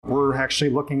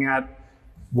actually looking at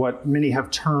what many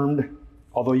have termed,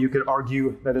 although you could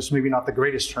argue that it's maybe not the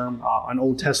greatest term, an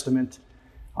Old Testament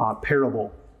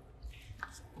parable.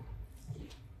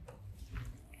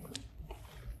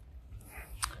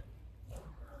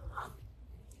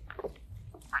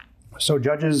 So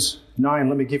Judges 9,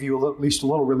 let me give you at least a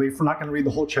little relief. We're not going to read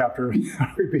the whole chapter.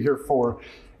 We'd be here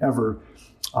forever.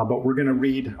 But we're going to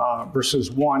read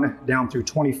verses 1 down through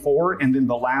 24, and then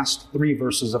the last 3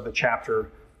 verses of the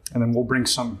chapter, and then we'll bring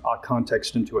some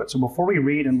context into it. So before we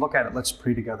read and look at it, let's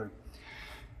pray together.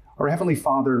 Our Heavenly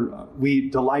Father, we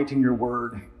delight in your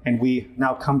word, and we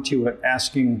now come to it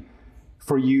asking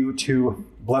for you to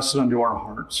bless it unto our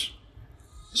hearts.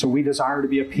 So we desire to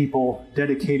be a people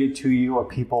dedicated to you, a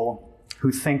people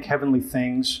who think heavenly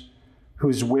things,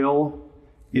 whose will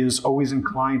is always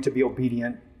inclined to be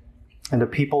obedient, and a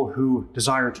people who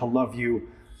desire to love you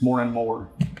more and more.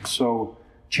 So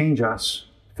change us,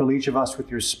 fill each of us with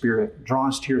your Spirit, draw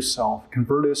us to yourself,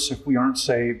 convert us if we aren't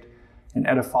saved, and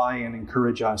edify and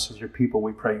encourage us as your people,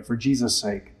 we pray. For Jesus'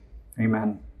 sake,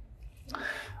 amen.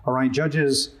 All right,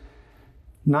 Judges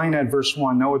 9 at verse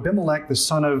 1. Now Abimelech, the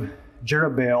son of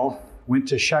Jerubbaal, went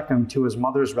to Shechem to his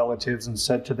mother's relatives and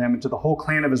said to them and to the whole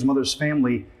clan of his mother's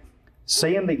family,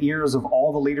 say in the ears of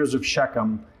all the leaders of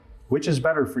Shechem, which is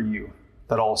better for you,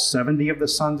 that all 70 of the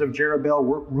sons of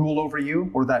Jerubbaal rule over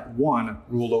you, or that one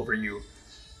rule over you?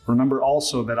 Remember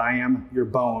also that I am your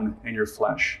bone and your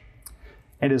flesh.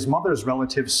 And his mother's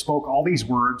relatives spoke all these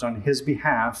words on his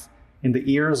behalf in the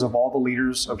ears of all the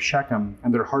leaders of Shechem,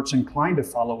 and their hearts inclined to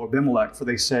follow Abimelech, for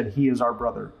they said, he is our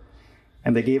brother.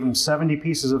 And they gave him 70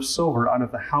 pieces of silver out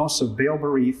of the house of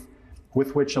Baal-berith,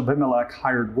 with which Abimelech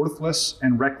hired worthless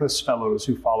and reckless fellows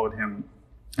who followed him.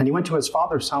 And he went to his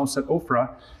father's house at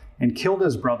Ophrah and killed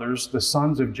his brothers, the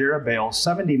sons of Jerubbaal,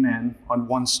 70 men on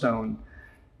one stone.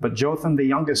 But Jotham, the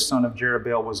youngest son of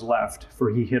Jerubbaal, was left, for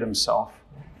he hid himself.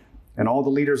 And all the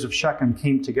leaders of Shechem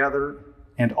came together,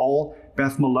 and all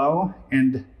Beth-Millo,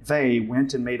 and they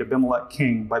went and made Abimelech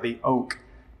king by the oak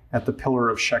at the pillar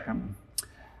of Shechem.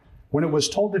 When it was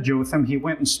told to Jotham, he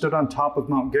went and stood on top of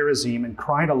Mount Gerizim and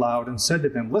cried aloud and said to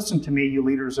them, listen to me, you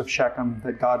leaders of Shechem,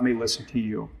 that God may listen to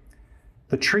you.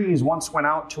 The trees once went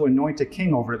out to anoint a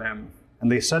king over them, and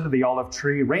they said to the olive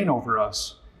tree, reign over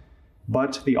us.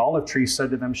 But the olive tree said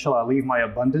to them, shall I leave my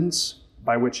abundance,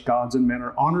 by which gods and men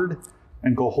are honored,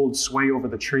 and go hold sway over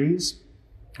the trees?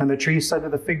 And the tree said to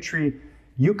the fig tree,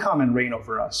 you come and reign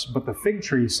over us. But the fig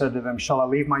tree said to them, shall I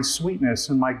leave my sweetness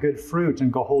and my good fruit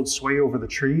and go hold sway over the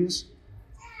trees?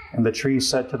 And the tree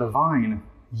said to the vine,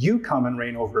 you come and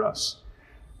reign over us.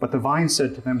 But the vine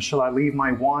said to them, shall I leave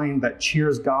my wine that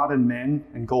cheers God and men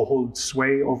and go hold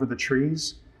sway over the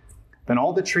trees? Then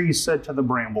all the trees said to the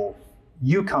bramble,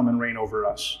 you come and reign over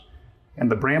us.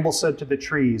 And the bramble said to the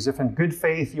trees, if in good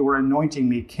faith you are anointing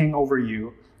me king over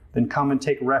you, then come and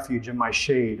take refuge in my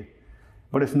shade.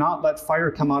 But if not, let fire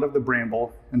come out of the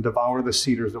bramble and devour the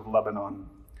cedars of Lebanon.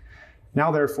 Now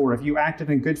therefore, if you acted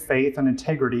in good faith and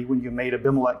integrity when you made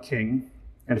Abimelech king,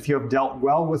 and if you have dealt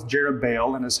well with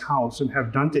Jerubbaal and his house and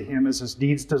have done to him as his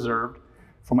deeds deserved,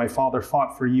 for my father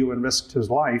fought for you and risked his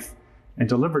life and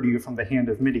delivered you from the hand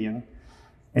of Midian,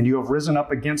 and you have risen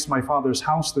up against my father's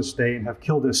house this day and have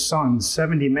killed his sons,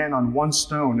 70 men on one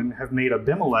stone, and have made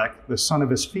Abimelech, the son of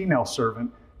his female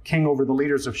servant, king over the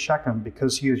leaders of Shechem,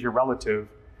 because he is your relative.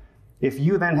 If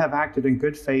you then have acted in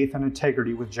good faith and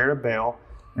integrity with Jerubbaal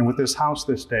and with his house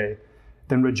this day,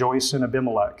 then rejoice in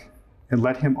Abimelech, and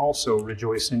let him also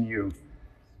rejoice in you.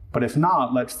 But if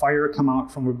not, let fire come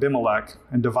out from Abimelech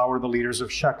and devour the leaders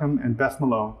of Shechem and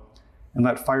Beth-Millo, and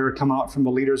let fire come out from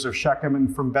the leaders of Shechem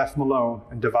and from Beth-Millo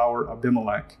and devour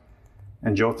Abimelech.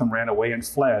 And Jotham ran away and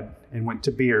fled and went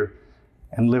to Beer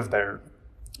and lived there,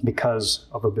 because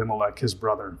of Abimelech, his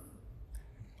brother.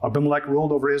 Abimelech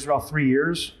ruled over Israel 3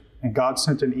 years, and God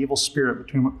sent an evil spirit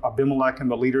between Abimelech and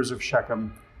the leaders of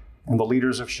Shechem, and the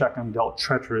leaders of Shechem dealt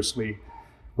treacherously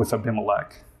with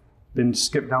Abimelech. Then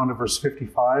skip down to verse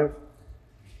 55.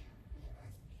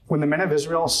 When the men of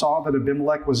Israel saw that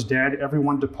Abimelech was dead,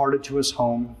 everyone departed to his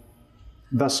home.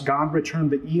 Thus God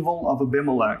returned the evil of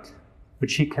Abimelech,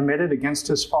 which he committed against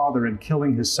his father in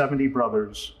killing his 70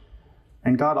 brothers.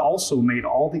 And God also made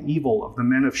all the evil of the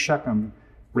men of Shechem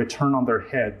return on their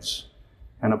heads,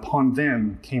 and upon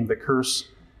them came the curse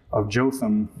of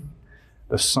Jotham,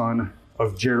 the son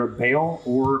of Jerubbaal,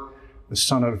 or the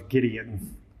son of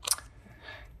Gideon.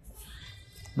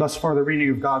 Thus far, the reading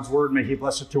of God's word, may he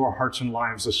bless it to our hearts and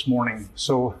lives this morning.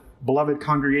 So, beloved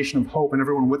congregation of hope and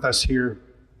everyone with us here,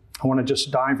 I want to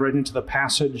just dive right into the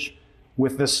passage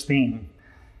with this theme.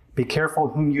 Be careful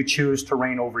whom you choose to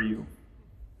reign over you.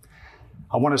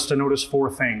 I want us to notice 4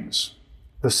 things.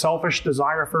 The selfish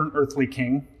desire for an earthly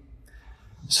king.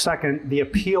 Second, the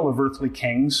appeal of earthly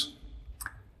kings.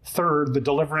 Third, the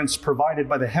deliverance provided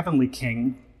by the heavenly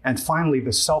king. And finally,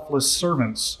 the selfless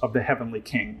servants of the heavenly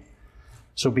king.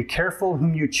 So be careful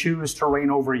whom you choose to reign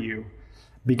over you,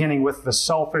 beginning with the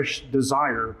selfish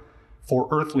desire for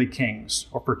earthly kings,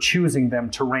 or for choosing them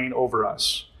to reign over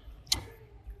us.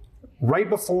 Right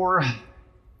before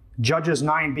Judges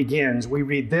 9 begins, we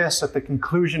read this at the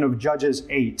conclusion of Judges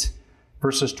 8,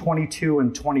 verses 22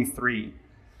 and 23.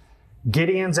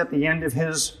 Gideon's at the end of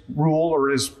his rule, or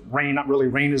his reign, not really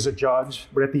reign as a judge,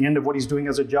 but at the end of what he's doing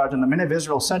as a judge. And the men of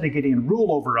Israel said to Gideon,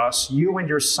 "Rule over us, you and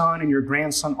your son and your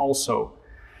grandson also,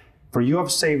 for you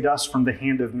have saved us from the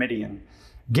hand of Midian."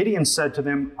 Gideon said to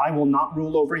them, "I will not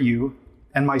rule over you,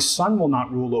 and my son will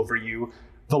not rule over you.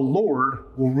 The Lord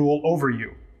will rule over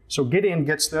you." So Gideon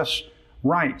gets this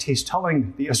right. He's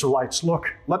telling the Israelites,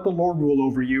 look, let the Lord rule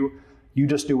over you. You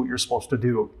just do what you're supposed to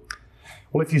do.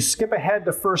 Well, if you skip ahead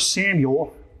to 1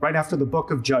 Samuel, right after the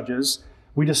book of Judges,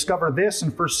 we discover this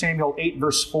in 1 Samuel 8,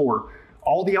 verse 4.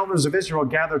 All the elders of Israel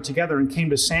gathered together and came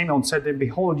to Samuel and said to him,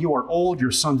 "Behold, you are old,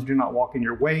 your sons do not walk in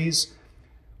your ways.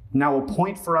 Now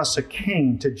appoint for us a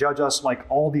king to judge us like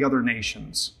all the other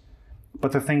nations."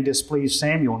 But the thing displeased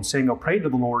Samuel, and Samuel prayed to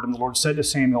the Lord, and the Lord said to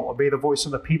Samuel, "Obey the voice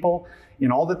of the people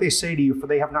in all that they say to you, for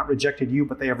they have not rejected you,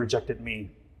 but they have rejected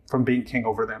me from being king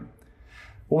over them."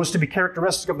 What was to be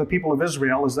characteristic of the people of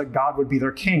Israel is that God would be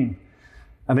their king,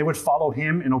 and they would follow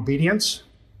him in obedience.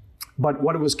 But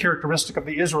what was characteristic of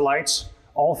the Israelites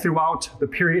all throughout the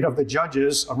period of the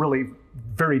Judges, a really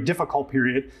very difficult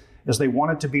period, is they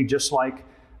wanted to be just like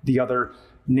the other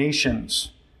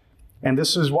nations. And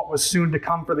this is what was soon to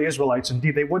come for the Israelites.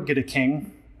 Indeed, they would get a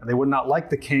king, and they would not like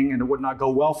the king, and it would not go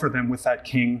well for them with that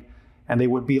king, and they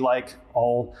would be like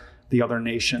all the other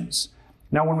nations.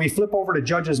 Now, when we flip over to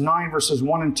Judges 9, verses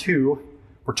 1 and 2,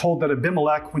 we're told that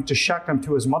Abimelech went to Shechem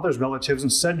to his mother's relatives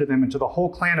and said to them and to the whole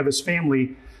clan of his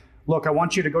family, "Look, I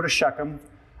want you to go to Shechem.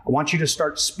 I want you to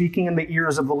start speaking in the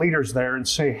ears of the leaders there and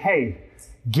say, hey,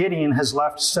 Gideon has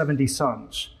left 70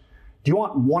 sons. Do you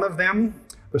want one of them,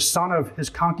 the son of his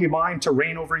concubine, to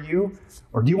reign over you?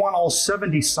 Or do you want all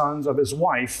 70 sons of his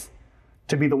wife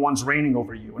to be the ones reigning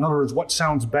over you?" In other words, what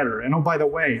sounds better? And oh, by the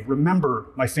way, remember,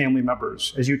 my family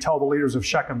members, as you tell the leaders of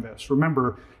Shechem this,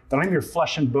 remember that I'm your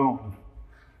flesh and bone.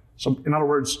 So in other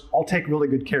words, I'll take really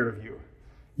good care of you.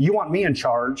 You want me in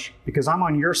charge because I'm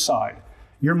on your side.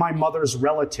 You're my mother's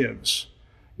relatives.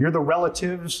 You're the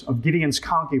relatives of Gideon's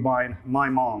concubine, my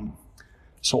mom.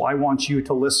 So I want you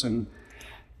to listen.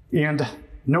 And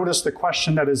notice the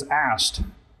question that is asked: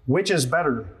 which is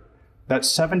better, that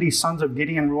 70 sons of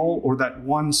Gideon rule or that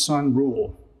one son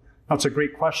rule? That's a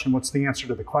great question. What's the answer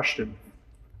to the question?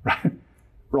 Right?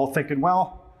 We're all thinking,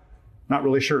 well, not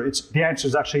really sure. The answer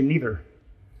is actually neither.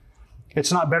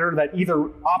 It's not better that either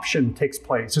option takes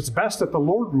place. It's best that the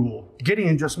Lord rule.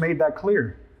 Gideon just made that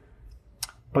clear.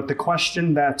 But the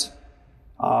question that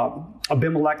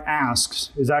Abimelech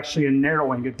asks is actually a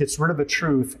narrowing. It gets rid of the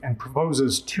truth and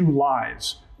proposes 2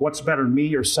 lies. What's better,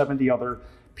 me or 70 other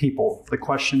people? The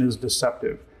question is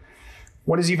deceptive.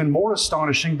 What is even more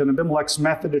astonishing than Abimelech's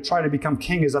method to try to become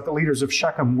king is that the leaders of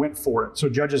Shechem went for it. So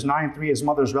Judges 9:3, his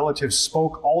mother's relatives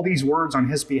spoke all these words on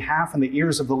his behalf in the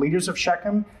ears of the leaders of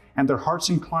Shechem, and their hearts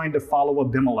inclined to follow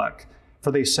Abimelech,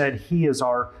 for they said, "He is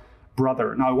our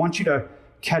brother." Now I want you to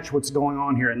catch what's going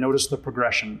on here and notice the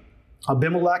progression.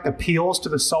 Abimelech appeals to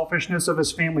the selfishness of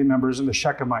his family members and the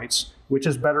Shechemites, which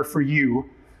is better for you,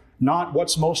 not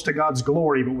what's most to God's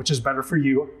glory, but which is better for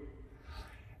you.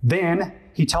 Then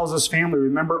he tells his family,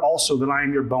 "Remember also that I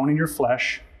am your bone and your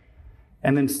flesh."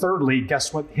 And then thirdly,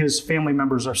 guess what his family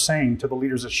members are saying to the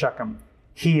leaders of Shechem?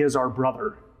 "He is our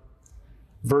brother."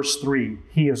 Verse 3,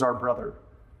 he is our brother.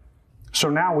 So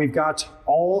now we've got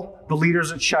all the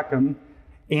leaders at Shechem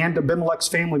and Abimelech's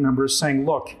family members saying,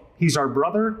 look, he's our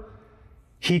brother.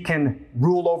 He can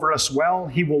rule over us well.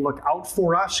 He will look out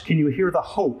for us. Can you hear the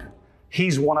hope?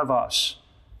 He's one of us.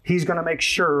 He's going to make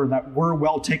sure that we're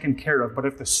well taken care of. But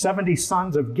if the 70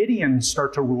 sons of Gideon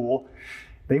start to rule,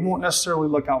 they won't necessarily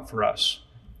look out for us.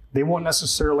 They won't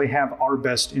necessarily have our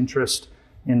best interest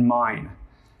in mind.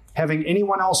 Having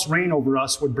anyone else reign over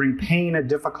us would bring pain and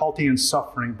difficulty and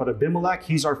suffering. But Abimelech,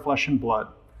 he's our flesh and blood.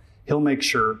 He'll make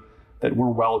sure that we're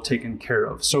well taken care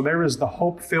of. So there is the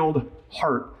hope-filled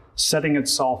heart setting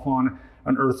itself on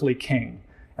an earthly king.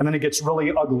 And then it gets really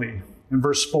ugly. In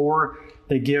verse 4,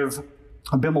 they give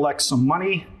Abimelech some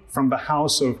money from the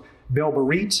house of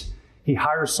Baal-Berit. He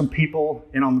hires some people,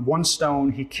 and on one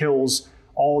stone, he kills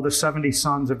all the 70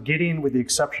 sons of Gideon, with the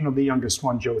exception of the youngest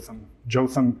one, Jotham.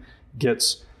 Jotham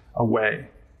gets away.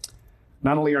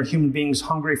 Not only are human beings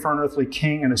hungry for an earthly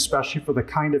king, and especially for the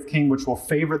kind of king which will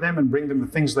favor them and bring them the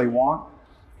things they want,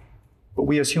 but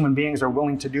we as human beings are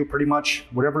willing to do pretty much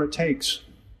whatever it takes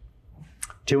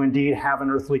to indeed have an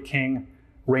earthly king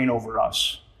reign over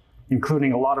us,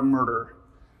 including a lot of murder,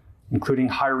 including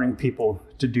hiring people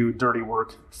to do dirty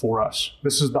work for us.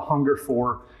 This is the hunger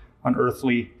for an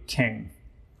earthly king.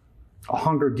 A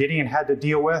hunger Gideon had to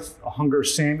deal with, a hunger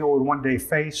Samuel would one day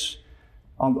face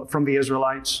from the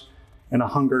Israelites, and a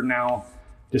hunger now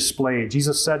displayed.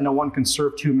 Jesus said, no one can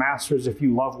serve two masters. If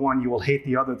you love one, you will hate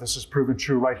the other. This is proven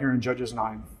true right here in Judges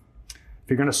 9. If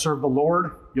you're going to serve the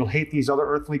Lord, you'll hate these other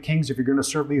earthly kings. If you're going to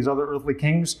serve these other earthly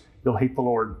kings, you'll hate the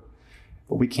Lord.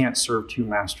 But we can't serve two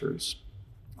masters.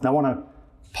 And I want to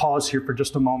pause here for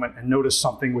just a moment and notice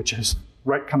something which is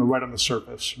right on the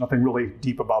surface. Nothing really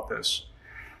deep about this.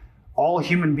 All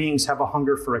human beings have a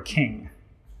hunger for a king.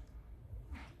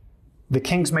 The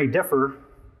kings may differ,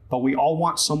 but we all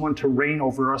want someone to reign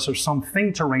over us or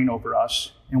something to reign over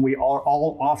us, and we are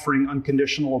all offering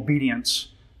unconditional obedience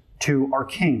to our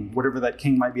king, whatever that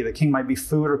king might be. The king might be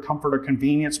food or comfort or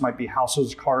convenience, might be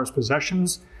houses, cars,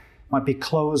 possessions, might be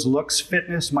clothes, looks,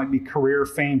 fitness, might be career,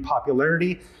 fame,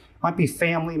 popularity, might be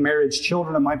family, marriage,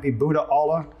 children, it might be Buddha,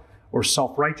 Allah, or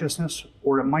self-righteousness,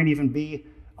 or it might even be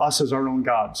us as our own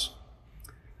gods.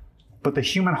 But the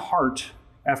human heart,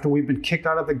 after we've been kicked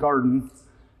out of the garden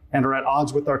and are at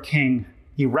odds with our king,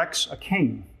 erects a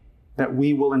king that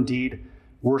we will indeed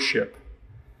worship.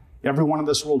 Everyone in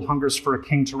this world hungers for a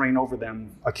king to reign over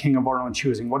them, a king of our own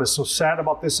choosing. What is so sad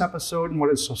about this episode and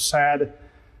what is so sad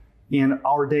in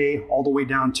our day all the way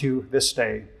down to this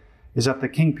day is that the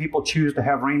king people choose to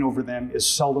have reign over them is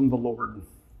seldom the Lord.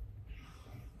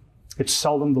 It's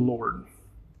seldom the Lord.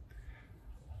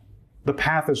 The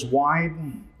path is wide,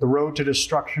 the road to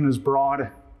destruction is broad,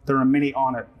 there are many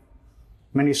on it.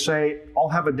 Many say, I'll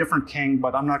have a different king,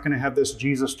 but I'm not going to have this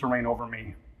Jesus to reign over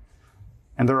me.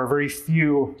 And there are very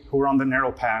few who are on the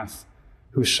narrow path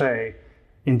who say,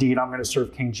 indeed, I'm going to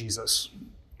serve King Jesus,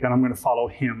 and I'm going to follow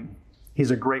him.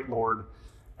 He's a great Lord,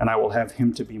 and I will have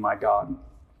him to be my God.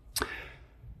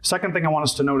 Second thing I want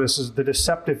us to notice is the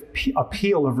deceptive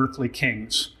appeal of earthly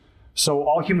kings. So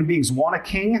all human beings want a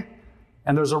king,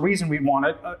 and there's a reason we want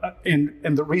it,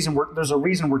 and there's a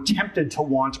reason we're tempted to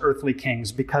want earthly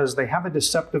kings, because they have a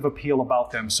deceptive appeal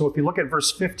about them. So if you look at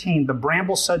verse 15, the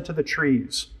bramble said to the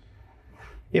trees,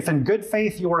 if in good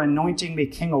faith you are anointing me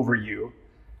king over you,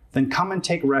 then come and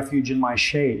take refuge in my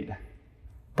shade.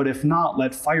 But if not,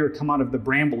 let fire come out of the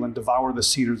bramble and devour the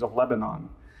cedars of Lebanon.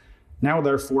 Now,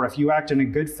 therefore, if you act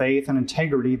in good faith and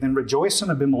integrity, then rejoice in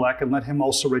Abimelech and let him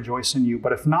also rejoice in you.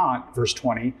 But if not, verse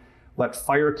 20, let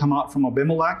fire come out from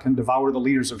Abimelech and devour the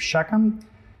leaders of Shechem,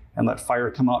 and let fire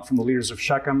come out from the leaders of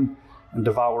Shechem and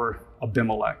devour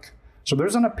Abimelech. So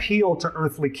there's an appeal to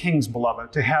earthly kings,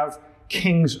 beloved, to have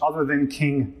kings other than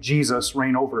King Jesus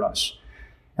reign over us.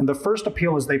 And the first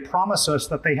appeal is they promise us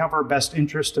that they have our best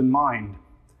interest in mind.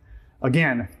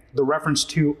 Again, the reference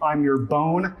to I'm your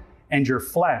bone and your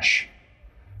flesh.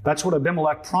 That's what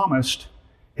Abimelech promised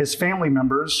his family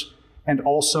members and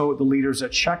also the leaders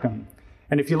at Shechem.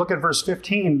 And if you look at verse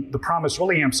 15, the promise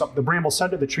really amps up. The bramble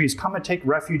said to the trees, come and take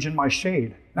refuge in my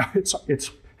shade. Now,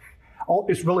 it's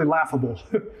really laughable.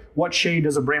 What shade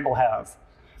does a bramble have?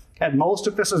 At most,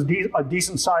 if this is a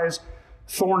decent-sized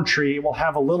thorn tree, it will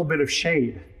have a little bit of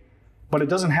shade. But it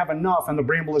doesn't have enough, and the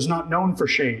bramble is not known for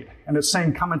shade. And it's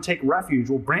saying, come and take refuge.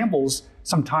 Well, brambles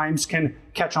sometimes can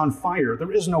catch on fire.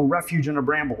 There is no refuge in a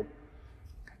bramble.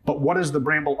 But what does the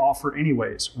bramble offer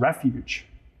anyways? Refuge.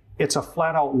 It's a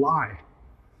flat-out lie.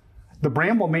 The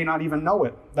bramble may not even know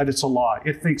it, that it's a lie.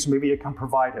 It thinks maybe it can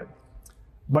provide it.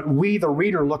 But we, the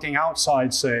reader looking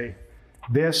outside, say,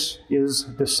 this is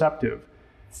deceptive.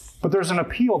 But there's an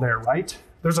appeal there, right?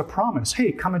 There's a promise.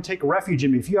 Hey, come and take refuge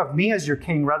in me. If you have me as your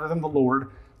king rather than the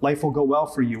Lord, life will go well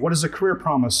for you. What is a career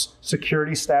promise?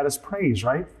 Security, status, praise,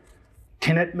 right?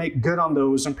 Can it make good on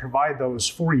those and provide those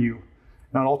for you?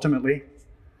 Not ultimately.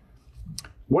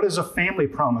 What is a family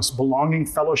promise? Belonging,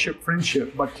 fellowship,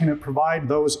 friendship. But can it provide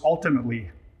those ultimately?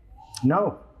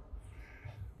 No.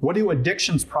 What do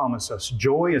addictions promise us?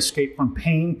 Joy, escape from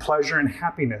pain, pleasure, and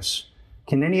happiness.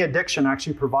 Can any addiction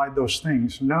actually provide those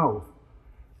things? No.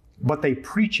 But they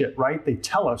preach it, right? They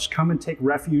tell us, come and take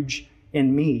refuge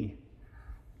in me.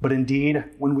 But indeed,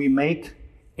 when we make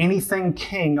anything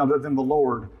king other than the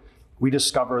Lord, we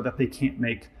discover that they can't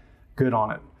make good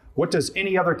on it. What does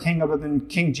any other king other than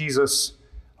King Jesus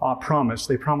promise?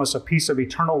 They promise a piece of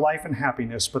eternal life and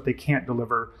happiness, but they can't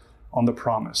deliver on the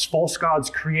promise. False gods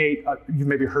create, you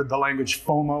maybe heard the language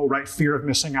FOMO, right? Fear of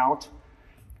missing out.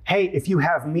 Hey, if you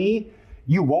have me,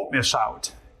 you won't miss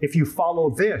out. If you follow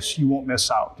this, you won't miss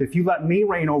out. If you let me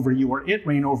reign over you or it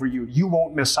reign over you, you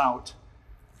won't miss out.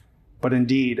 But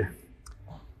indeed,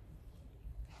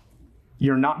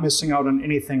 you're not missing out on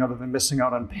anything other than missing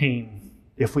out on pain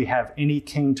if we have any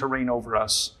king to reign over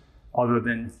us other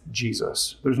than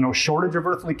Jesus. There's no shortage of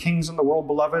earthly kings in the world,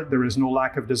 beloved. There is no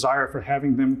lack of desire for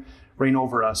having them reign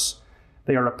over us.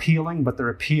 They are appealing, but their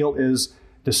appeal is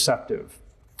deceptive.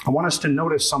 I want us to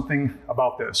notice something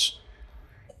about this.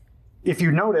 If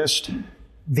you noticed,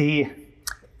 the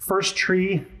first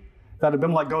tree that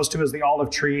Abimelech goes to is the olive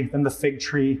tree, then the fig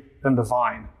tree, then the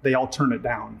vine. They all turn it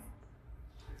down.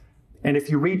 And if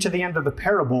you read to the end of the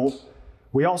parable,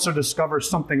 we also discover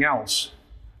something else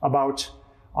about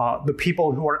the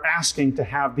people who are asking to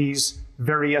have these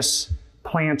various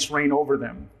plants reign over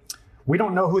them. We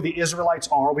don't know who the Israelites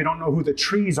are. We don't know who the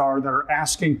trees are that are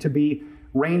asking to be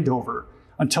reigned over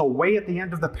until way at the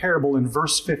end of the parable in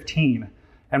verse 15.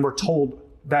 And we're told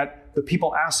that the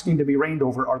people asking to be reigned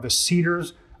over are the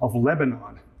cedars of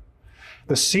Lebanon.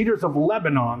 The cedars of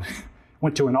Lebanon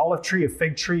went to an olive tree, a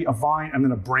fig tree, a vine, and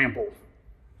then a bramble,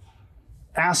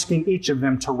 asking each of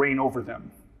them to reign over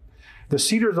them. The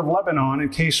cedars of Lebanon, in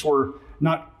case we're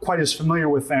not quite as familiar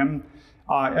with them,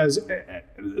 as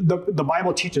the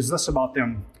Bible teaches this about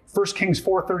them. 1 Kings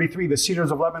 4:33, the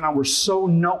cedars of Lebanon were so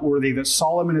noteworthy that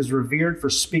Solomon is revered for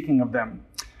speaking of them.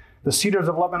 The cedars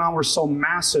of Lebanon were so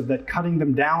massive that cutting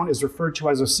them down is referred to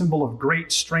as a symbol of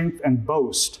great strength and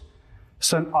boast.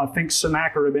 Think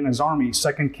Sennacherib and his army,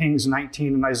 2 Kings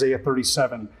 19 and Isaiah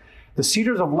 37. The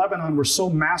cedars of Lebanon were so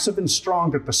massive and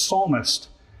strong that the psalmist,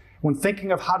 when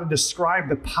thinking of how to describe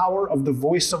the power of the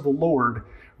voice of the Lord,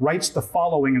 writes the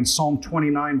following in Psalm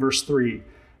 29, verse 3.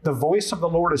 The voice of the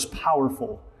Lord is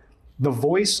powerful. The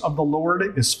voice of the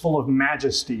Lord is full of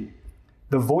majesty.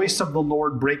 The voice of the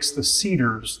Lord breaks the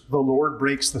cedars. The Lord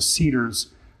breaks the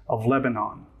cedars of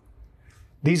Lebanon.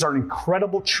 These are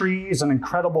incredible trees, an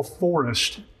incredible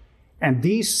forest. And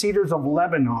these cedars of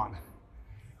Lebanon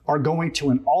are going to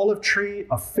an olive tree,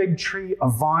 a fig tree, a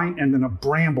vine, and then a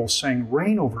bramble saying,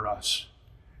 reign over us.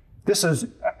 This is,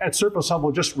 at surface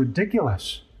level, just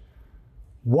ridiculous.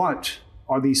 What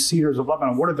are these cedars of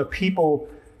Lebanon? What are the people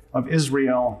of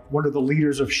Israel, what are the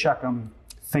leaders of Shechem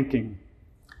thinking?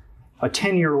 A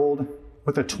 10-year-old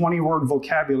with a 20-word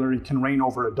vocabulary can reign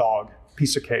over a dog,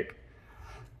 piece of cake.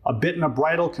 A bit and a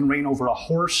bridle can reign over a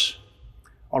horse.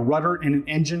 A rudder and an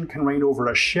engine can reign over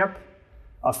a ship.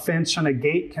 A fence and a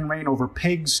gate can reign over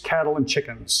pigs, cattle, and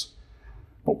chickens.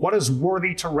 But what is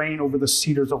worthy to reign over the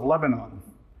cedars of Lebanon?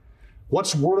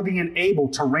 What's worthy and able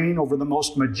to reign over the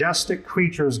most majestic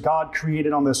creatures God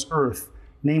created on this earth,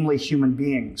 namely human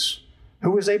beings?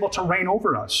 Who is able to reign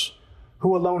over us?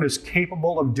 Who alone is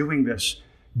capable of doing this?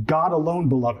 God alone,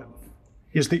 beloved,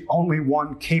 is the only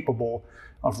one capable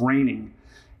of reigning.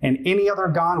 And any other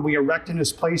God we erect in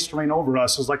his place to reign over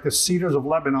us is like the cedars of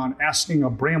Lebanon asking a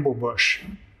bramble bush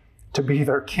to be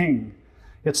their king.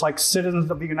 It's like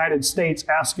citizens of the United States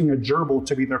asking a gerbil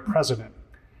to be their president.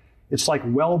 It's like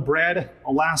well-bred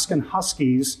Alaskan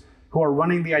huskies who are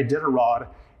running the Iditarod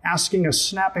asking a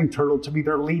snapping turtle to be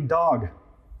their lead dog.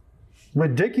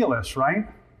 Ridiculous, right?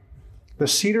 The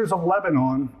cedars of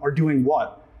Lebanon are doing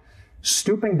what?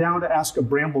 Stooping down to ask a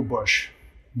bramble bush,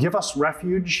 give us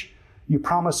refuge, you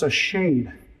promise us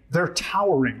shade. They're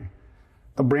towering.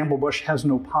 The bramble bush has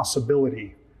no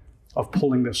possibility of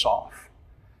pulling this off.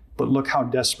 But look how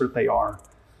desperate they are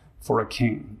for a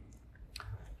king.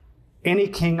 Any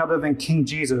king other than King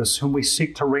Jesus, whom we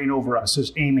seek to reign over us,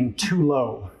 is aiming too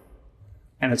low,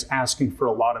 and it's asking for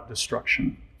a lot of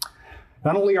destruction.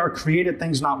 Not only are created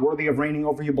things not worthy of reigning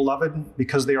over you, beloved,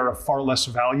 because they are of far less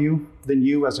value than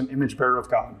you as an image bearer of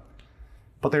God,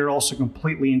 but they are also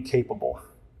completely incapable.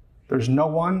 There's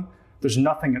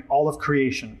nothing in all of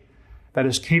creation that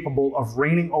is capable of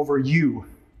reigning over you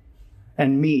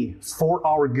and me for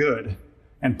our good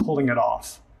and pulling it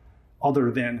off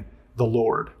other than the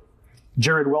Lord.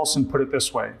 Jared Wilson put it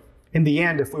this way: in the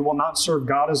end, if we will not serve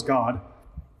God as God,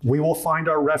 we will find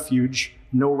our refuge,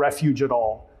 no refuge at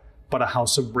all, but a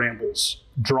house of brambles,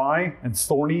 dry and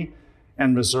thorny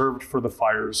and reserved for the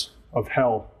fires of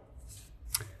hell.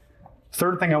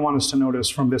 Third thing I want us to notice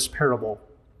from this parable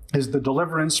is the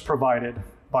deliverance provided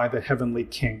by the heavenly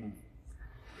King.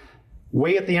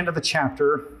 Way at the end of the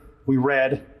chapter, we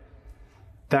read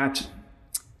that,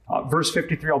 verse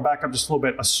 53, I'll back up just a little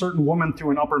bit. A certain woman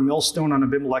threw an upper millstone on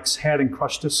Abimelech's head and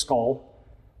crushed his skull.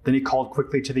 Then he called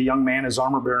quickly to the young man, his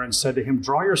armor bearer, and said to him,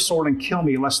 draw your sword and kill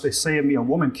me, lest they say of me, a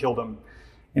woman killed him.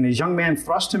 And his young man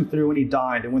thrust him through, and he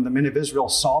died. And when the men of Israel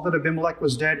saw that Abimelech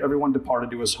was dead, everyone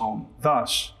departed to his home.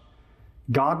 Thus,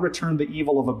 God returned the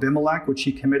evil of Abimelech, which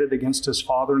he committed against his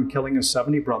father in killing his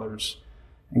 70 brothers.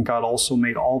 And God also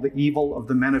made all the evil of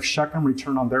the men of Shechem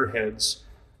return on their heads,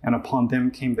 and upon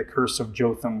them came the curse of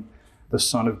Jotham, the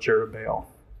son of Jerubbaal.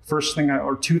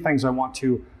 Two things I want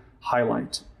to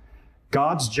highlight.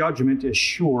 God's judgment is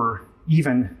sure,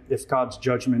 even if God's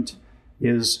judgment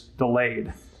is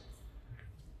delayed.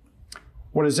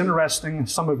 What is interesting,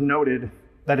 some have noted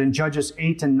that in Judges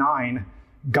 8 and 9,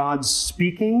 God's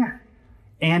speaking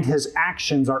and his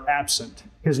actions are absent.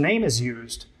 His name is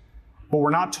used, but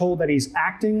we're not told that he's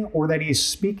acting or that he's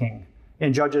speaking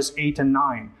in Judges 8 and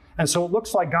 9. And so it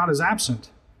looks like God is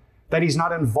absent, that he's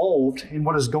not involved in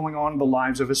what is going on in the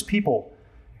lives of his people.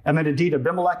 And that indeed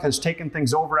Abimelech has taken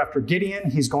things over after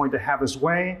Gideon. He's going to have his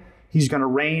way. He's going to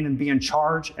reign and be in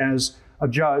charge as a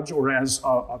judge or as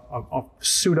a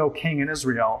pseudo-king in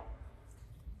Israel.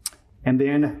 And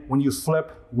then when you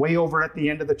flip way over at the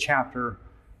end of the chapter,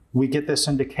 we get this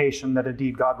indication that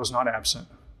indeed God was not absent.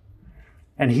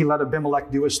 And he let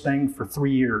Abimelech do his thing for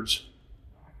 3 years.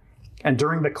 And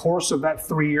during the course of that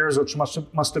 3 years, which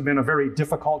must have been a very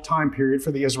difficult time period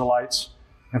for the Israelites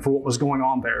and for what was going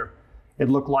on there, it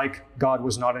looked like God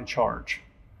was not in charge.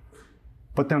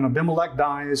 But then Abimelech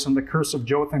dies, and the curse of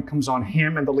Jotham comes on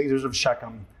him and the leaders of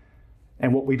Shechem.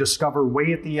 And what we discover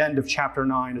way at the end of chapter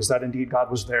 9 is that indeed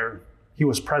God was there. He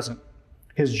was present.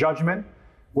 His judgment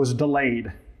was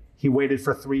delayed. He waited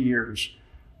for 3 years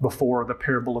before the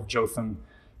parable of Jotham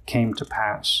came to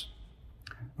pass.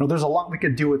 Now, there's a lot we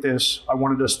could do with this. I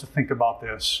wanted us to think about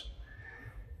this.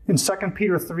 In 2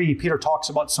 Peter 3, Peter talks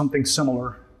about something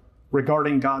similar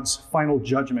regarding God's final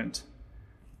judgment.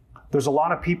 There's a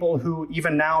lot of people who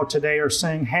even now today are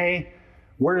saying, hey,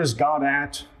 where is God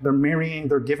at? They're marrying,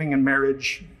 they're giving in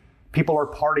marriage. People are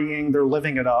partying, they're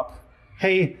living it up.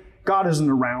 Hey, God isn't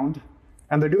around.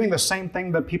 And they're doing the same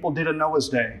thing that people did in Noah's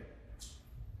day.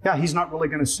 Yeah, he's not really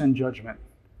going to send judgment.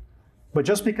 But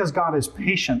just because God is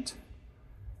patient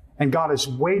and God is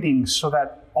waiting so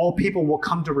that all people will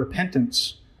come to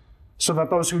repentance, so that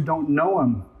those who don't know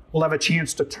him will have a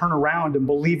chance to turn around and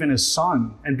believe in his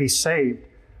Son and be saved.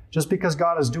 Just because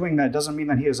God is doing that doesn't mean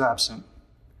that he is absent.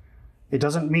 It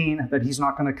doesn't mean that he's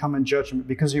not going to come in judgment,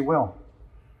 because he will.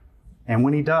 And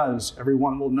when he does,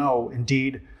 everyone will know,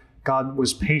 indeed, God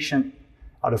was patient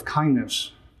out of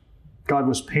kindness. God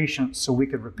was patient so we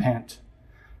could repent.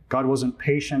 God wasn't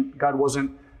patient. God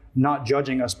wasn't not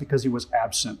judging us because he was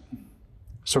absent.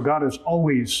 So God is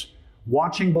always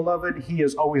watching, beloved. He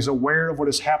is always aware of what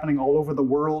is happening all over the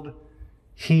world.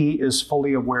 He is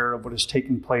fully aware of what is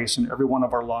taking place in every one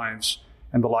of our lives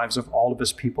and the lives of all of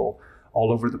his people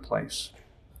all over the place.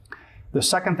 The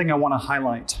second thing I want to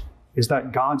highlight is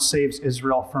that God saves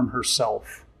Israel from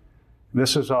herself.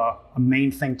 This is a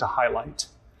main thing to highlight.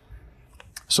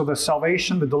 So the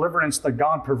salvation, the deliverance that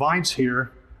God provides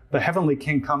here, the heavenly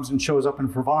king comes and shows up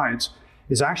and provides,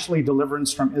 is actually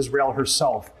deliverance from Israel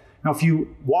herself. Now, if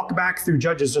you walk back through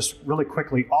Judges just really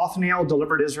quickly, Othniel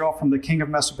delivered Israel from the king of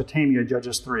Mesopotamia,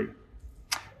 Judges 3.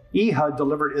 Ehud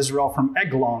delivered Israel from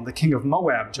Eglon, the king of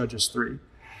Moab, Judges 3.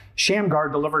 Shamgar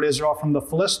delivered Israel from the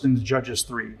Philistines, Judges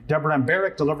 3. Deborah and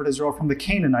Barak delivered Israel from the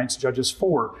Canaanites, Judges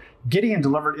 4. Gideon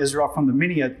delivered Israel from the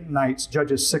Midianites,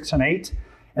 Judges 6 and 8.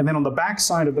 And then on the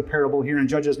backside of the parable here in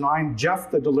Judges 9,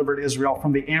 Jephthah delivered Israel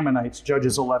from the Ammonites,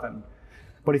 Judges 11.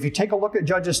 But if you take a look at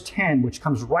Judges 10, which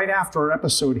comes right after our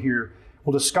episode here,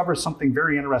 we'll discover something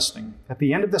very interesting. At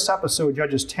the end of this episode,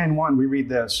 Judges 10:1, we read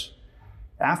this.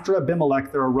 After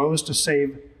Abimelech, there arose to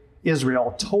save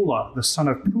Israel Tola, the son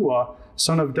of Puah,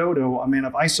 son of Dodo, a man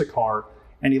of Issachar,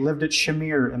 and he lived at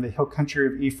Shamir in the hill country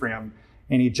of Ephraim,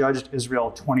 and he judged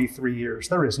Israel 23 years.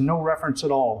 There is no reference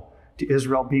at all to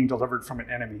Israel being delivered from an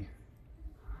enemy.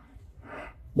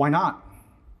 Why not?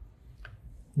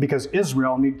 Because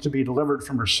Israel needs to be delivered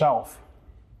from herself.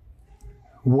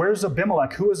 Where's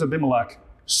Abimelech? Who is Abimelech?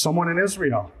 Someone in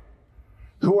Israel.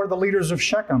 Who are the leaders of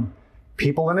Shechem?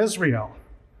 People in Israel.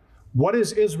 What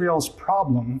is Israel's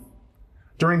problem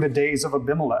during the days of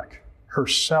Abimelech?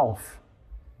 Herself.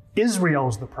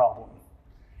 Israel's the problem.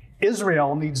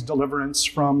 Israel needs deliverance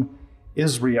from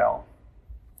Israel.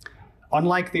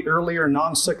 Unlike the earlier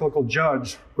non-cyclical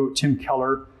judge, wrote Tim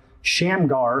Keller,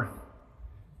 Shamgar,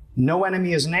 no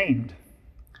enemy is named.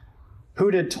 Who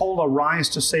did Tola rise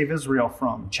to save Israel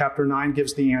from? Chapter 9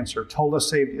 gives the answer. Tola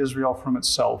saved Israel from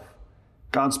itself.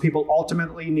 God's people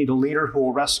ultimately need a leader who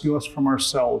will rescue us from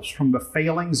ourselves, from the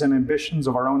failings and ambitions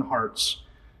of our own hearts,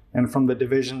 and from the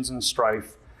divisions and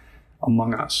strife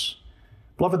among us.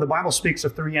 Beloved, the Bible speaks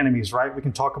of three enemies, right? We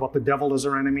can talk about the devil as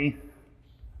our enemy.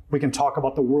 We can talk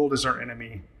about the world as our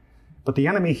enemy. But the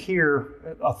enemy here,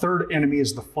 a third enemy,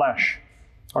 is the flesh.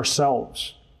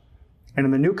 ourselves. And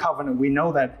in the new covenant, we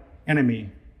know that enemy.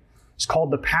 It's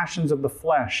called the passions of the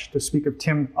flesh, to speak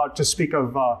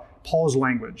of Paul's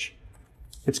language.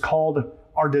 It's called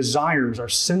our desires, our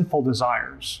sinful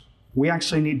desires. We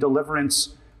actually need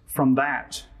deliverance from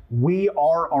that. We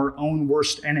are our own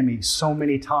worst enemy so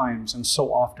many times and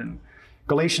so often.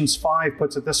 Galatians 5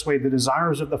 puts it this way: the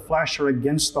desires of the flesh are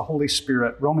against the Holy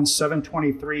Spirit. Romans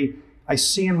 7:23, I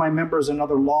see in my members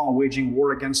another law, waging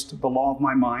war against the law of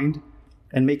my mind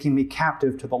and making me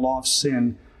captive to the law of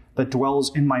sin that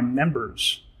dwells in my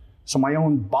members. So my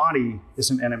own body is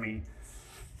an enemy.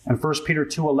 And 1 Peter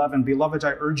 2:11, beloved,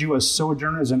 I urge you as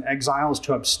sojourners and exiles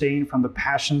to abstain from the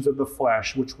passions of the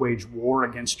flesh, which wage war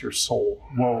against your soul.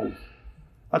 Whoa,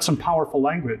 that's some powerful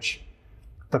language.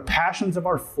 The passions of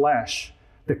our flesh,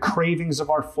 the cravings of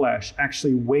our flesh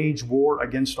actually wage war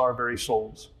against our very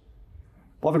souls.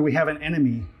 Beloved, we have an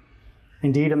enemy,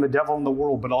 indeed in the devil and the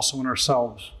world, but also in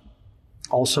ourselves,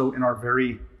 also in our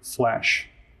very flesh.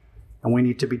 And we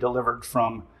need to be delivered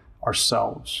from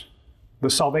ourselves. The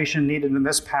salvation needed in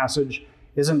this passage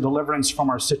isn't deliverance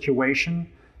from our situation,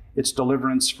 it's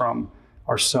deliverance from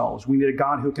ourselves. We need a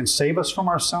God who can save us from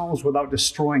ourselves without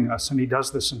destroying us, and he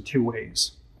does this in two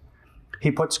ways. He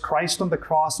puts Christ on the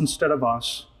cross instead of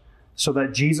us, so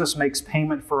that Jesus makes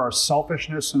payment for our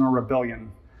selfishness and our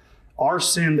rebellion. Our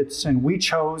sin, the sin we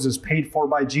chose, is paid for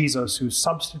by Jesus, who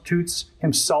substitutes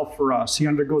himself for us. He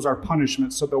undergoes our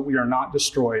punishment so that we are not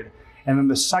destroyed. And then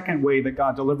the second way that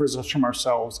God delivers us from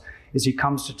ourselves is he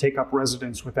comes to take up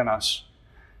residence within us.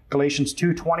 Galatians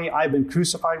 2:20, I have been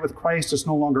crucified with Christ. It's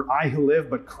no longer I who live,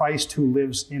 but Christ who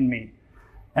lives in me.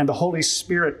 And the Holy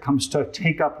Spirit comes to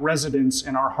take up residence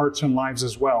in our hearts and lives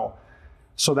as well,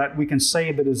 so that we can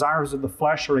say the desires of the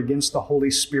flesh are against the Holy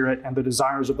Spirit, and the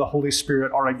desires of the Holy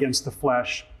Spirit are against the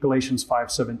flesh. Galatians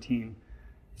 5:17.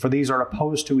 For these are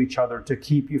opposed to each other to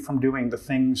keep you from doing the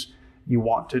things you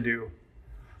want to do.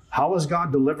 How is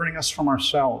God delivering us from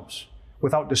ourselves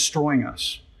without destroying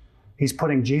us? He's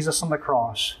putting Jesus on the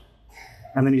cross,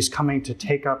 and then he's coming to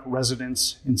take up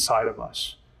residence inside of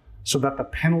us so that the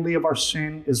penalty of our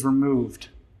sin is removed,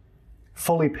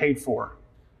 fully paid for,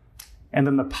 and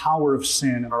then the power of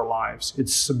sin in our lives,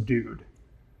 it's subdued.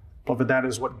 Beloved, that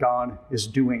is what God is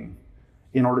doing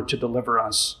in order to deliver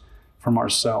us from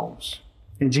ourselves.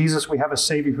 In Jesus, we have a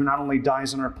Savior who not only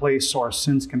dies in our place so our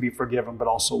sins can be forgiven, but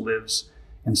also lives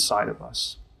inside of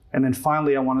us. And then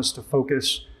finally, I want us to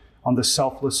focus on the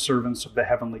selfless servants of the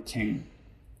heavenly King.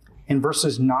 In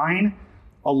verses 9,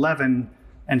 11,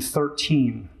 and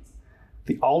 13,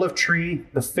 the olive tree,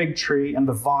 the fig tree, and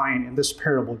the vine in this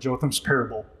parable, Jotham's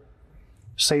parable,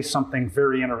 say something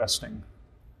very interesting.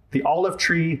 The olive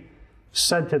tree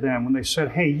said to them, when they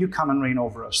said, hey, you come and reign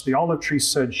over us, the olive tree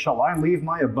said, shall I leave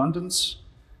my abundance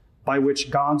by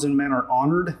which gods and men are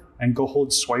honored and go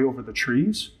hold sway over the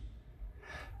trees?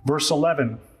 Verse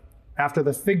 11, after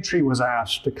the fig tree was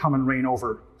asked to come and reign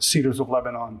over the cedars of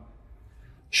Lebanon,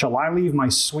 shall I leave my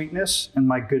sweetness and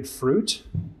my good fruit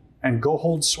and go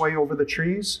hold sway over the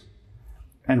trees?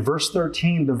 And verse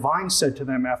 13, the vine said to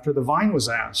them after the vine was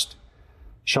asked,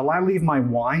 shall I leave my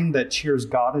wine that cheers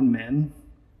God and men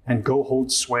and go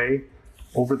hold sway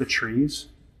over the trees?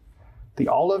 The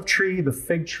olive tree, the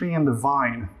fig tree, and the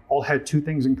vine all had two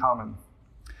things in common.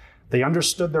 They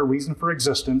understood their reason for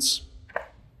existence.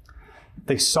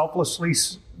 They selflessly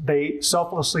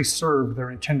served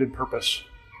their intended purpose.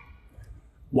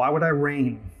 Why would I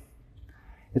reign?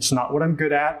 It's not what I'm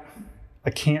good at.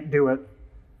 I can't do it.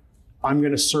 I'm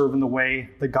going to serve in the way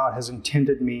that God has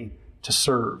intended me to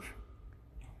serve.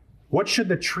 What should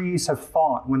the trees have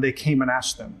thought when they came and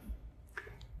asked them?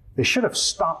 They should have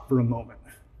stopped for a moment.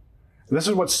 This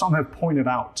is what some have pointed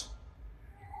out.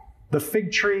 The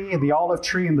fig tree, the olive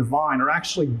tree, and the vine are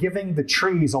actually giving the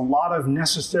trees a lot of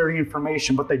necessary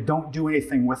information, but they don't do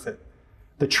anything with it.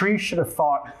 The trees should have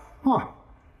thought,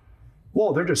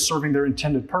 whoa, they're just serving their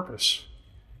intended purpose.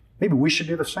 Maybe we should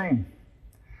do the same.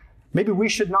 Maybe we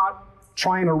should not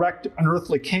try and erect an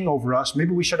earthly king over us.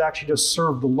 Maybe we should actually just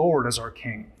serve the Lord as our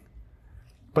king.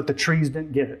 But the trees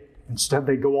didn't get it. Instead,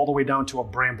 they go all the way down to a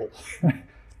bramble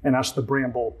and ask the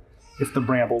bramble if the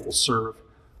bramble will serve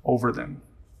over them.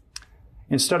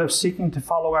 Instead of seeking to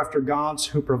follow after gods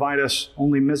who provide us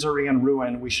only misery and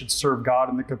ruin, we should serve God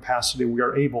in the capacity we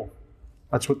are able.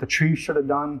 That's what the trees should have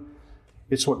done.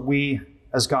 It's what we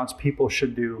as God's people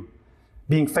should do,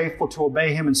 being faithful to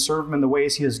obey him and serve him in the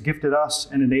ways he has gifted us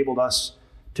and enabled us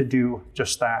to do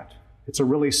just that. It's a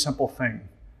really simple thing.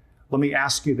 Let me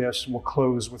ask you this, and we'll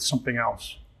close with something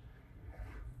else.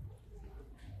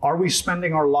 Are we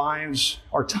spending our lives,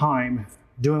 our time,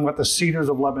 doing what the cedars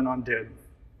of Lebanon did?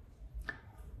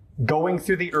 going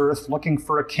through the earth looking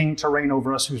for a king to reign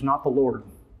over us who's not the Lord,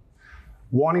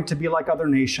 wanting to be like other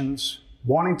nations,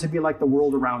 wanting to be like the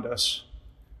world around us?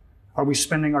 Are we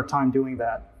spending our time doing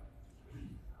that?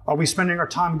 Are we spending our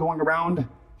time going around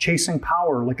chasing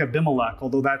power like Abimelech?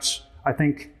 Although that's, I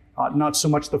think, not so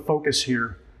much the focus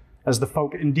here as the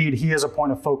focus. Indeed, he is a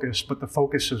point of focus, but the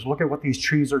focus is, look at what these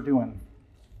trees are doing.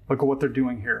 Look at what they're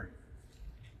doing here.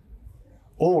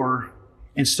 Or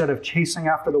instead of chasing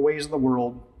after the ways of the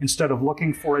world, instead of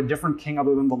looking for a different king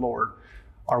other than the Lord,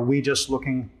 are we just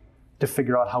looking to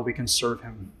figure out how we can serve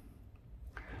him?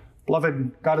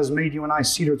 Beloved, God has made you and I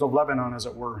cedars of Lebanon, as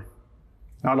it were.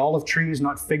 Not olive trees,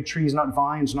 not fig trees, not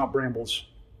vines, not brambles.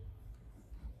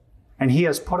 And he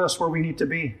has put us where we need to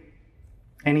be.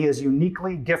 And he has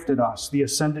uniquely gifted us, the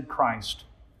ascended Christ,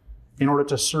 in order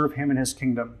to serve him in his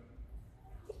kingdom.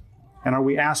 And are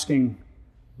we asking,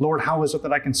 Lord, how is it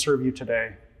that I can serve you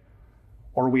today?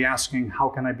 Or are we asking, how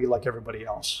can I be like everybody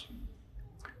else?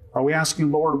 Are we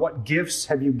asking, Lord, what gifts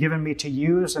have you given me to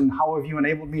use, and how have you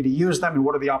enabled me to use them, and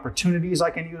what are the opportunities I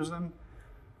can use them?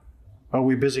 Or are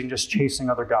we busy just chasing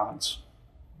other gods?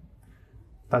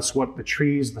 That's what the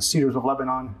trees, the cedars of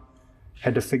Lebanon,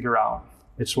 had to figure out.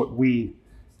 It's what we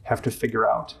have to figure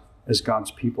out as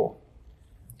God's people.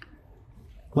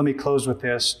 Let me close with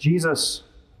this. Jesus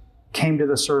came to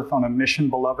this earth on a mission,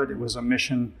 beloved. It was a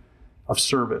mission of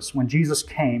service. When Jesus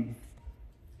came,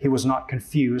 he was not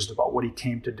confused about what he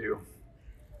came to do.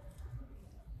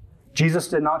 Jesus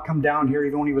did not come down here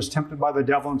even when he was tempted by the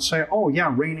devil and say, oh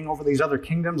yeah, reigning over these other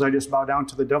kingdoms, I just bow down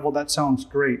to the devil. That sounds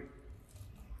great.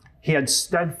 He had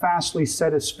steadfastly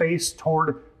set his face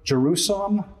toward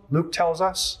Jerusalem, Luke tells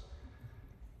us.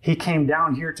 He came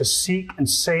down here to seek and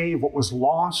save what was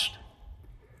lost.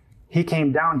 He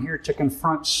came down here to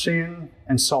confront sin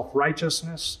and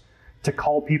self-righteousness, to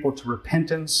call people to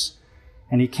repentance.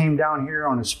 And he came down here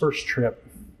on his first trip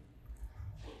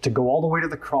to go all the way to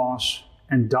the cross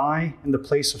and die in the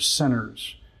place of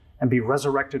sinners and be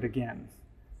resurrected again.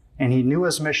 And he knew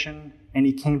his mission, and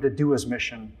he came to do his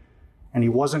mission. And he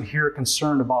wasn't here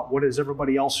concerned about what is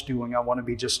everybody else doing. I want to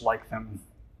be just like them.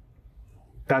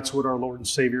 That's what our Lord and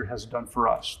Savior has done for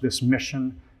us, this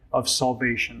mission of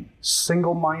salvation.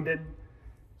 Single-minded,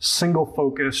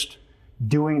 single-focused,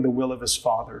 doing the will of his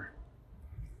Father.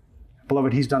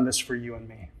 Beloved, he's done this for you and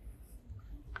me.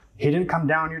 He didn't come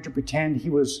down here to pretend he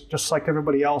was just like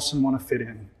everybody else and want to fit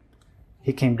in.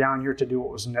 He came down here to do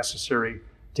what was necessary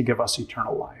to give us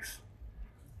eternal life.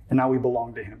 And now we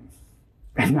belong to him.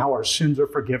 And now our sins are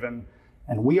forgiven,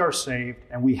 and we are saved,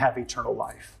 and we have eternal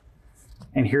life.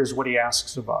 And here's what he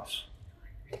asks of us.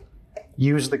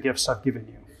 Use the gifts I've given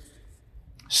you.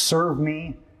 Serve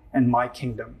me and my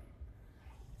kingdom.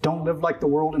 Don't live like the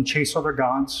world and chase other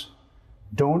gods.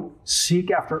 Don't seek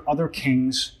after other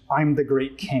kings. I'm the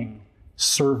great king.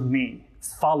 Serve me.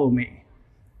 Follow me.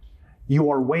 You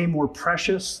are way more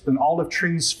precious than olive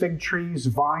trees, fig trees,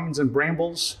 vines, and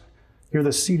brambles. You're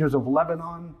the cedars of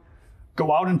Lebanon.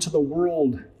 Go out into the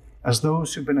world as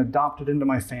those who've been adopted into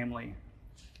my family,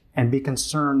 and be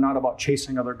concerned not about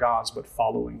chasing other gods, but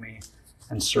following me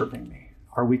and serving me.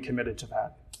 Are we committed to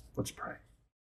that? Let's pray.